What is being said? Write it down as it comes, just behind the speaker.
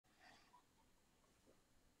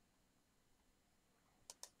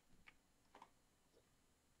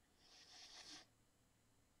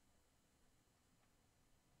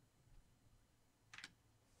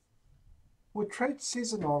With Trade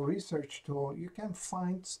Seasonal Research Tool, you can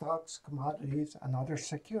find stocks, commodities, and other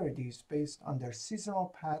securities based on their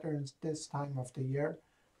seasonal patterns this time of the year,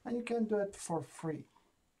 and you can do it for free.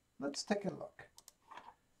 Let's take a look.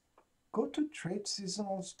 Go to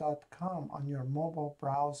tradeseasonals.com on your mobile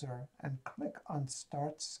browser and click on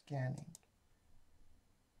Start Scanning.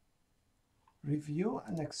 Review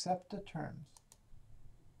and accept the terms.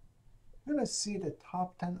 You're going to see the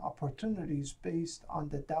top 10 opportunities based on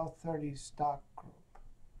the Dow 30 stock group.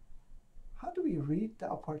 How do we read the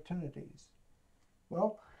opportunities?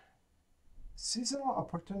 Well, seasonal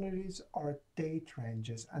opportunities are date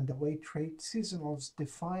ranges, and the way Trade Seasonals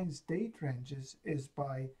defines date ranges is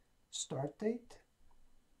by start date,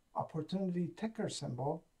 opportunity ticker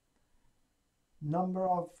symbol, number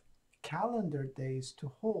of calendar days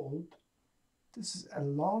to hold. This is a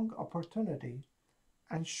long opportunity,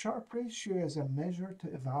 and Sharpe ratio is a measure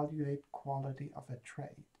to evaluate quality of a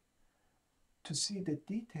trade. To see the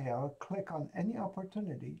detail, click on any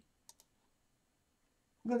opportunity.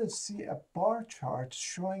 I'm going to see a bar chart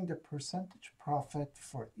showing the percentage profit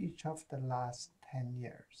for each of the last 10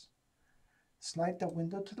 years. Slide the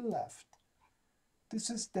window to the left. This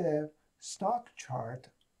is the stock chart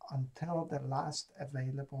until the last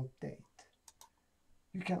available date.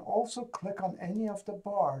 You can also click on any of the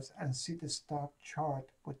bars and see the stock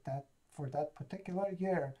chart with that for that particular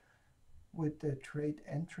year with the trade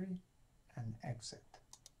entry and exit.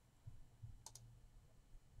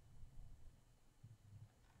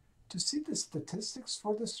 To see the statistics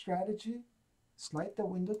for the strategy, slide the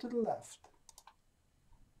window to the left.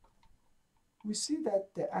 We see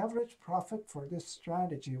that the average profit for this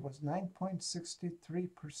strategy was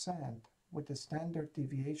 9.63%, with a standard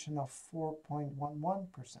deviation of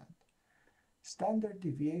 4.11%. Standard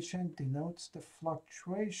deviation denotes the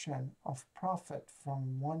fluctuation of profit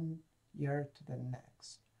from one year to the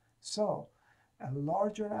next. So, a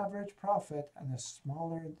larger average profit and a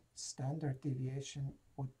smaller standard deviation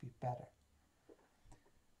would be better.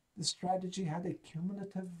 The strategy had a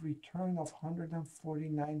cumulative return of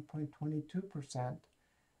 149.22%,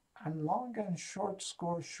 and long and short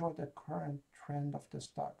scores show the current trend of the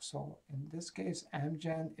stock. So in this case,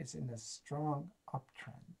 Amgen is in a strong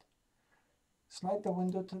uptrend. Slide the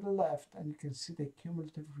window to the left and you can see the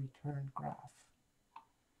cumulative return graph.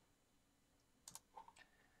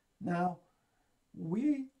 Now,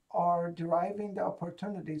 we are deriving the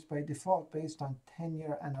opportunities by default based on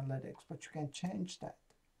 10-year analytics, but you can change that.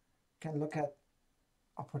 You can look at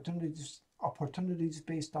opportunities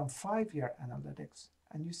based on 5-year analytics,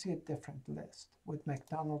 and you see a different list, with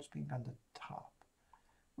McDonald's being on the top.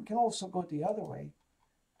 We can also go the other way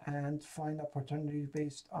and find opportunities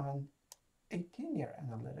based on 18-year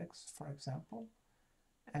analytics, for example,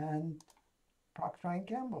 and Procter &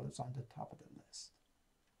 Gamble is on the top of the list.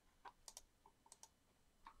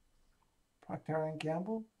 Procter &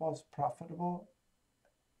 Gamble was profitable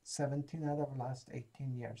 17 out of the last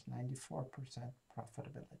 18 years, 94%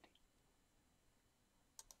 profitability.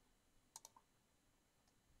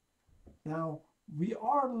 Now, we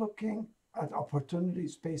are looking at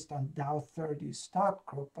opportunities based on Dow 30 stock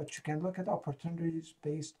group, but you can look at opportunities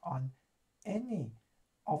based on any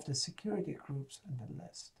of the security groups in the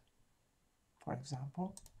list. For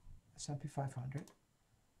example, S&P 500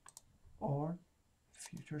 or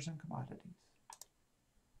futures and commodities.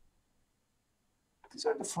 These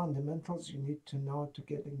are the fundamentals you need to know to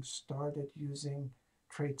getting started using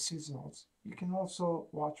Trade Seasonals. You can also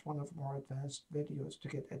watch one of more advanced videos to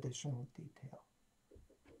get additional detail.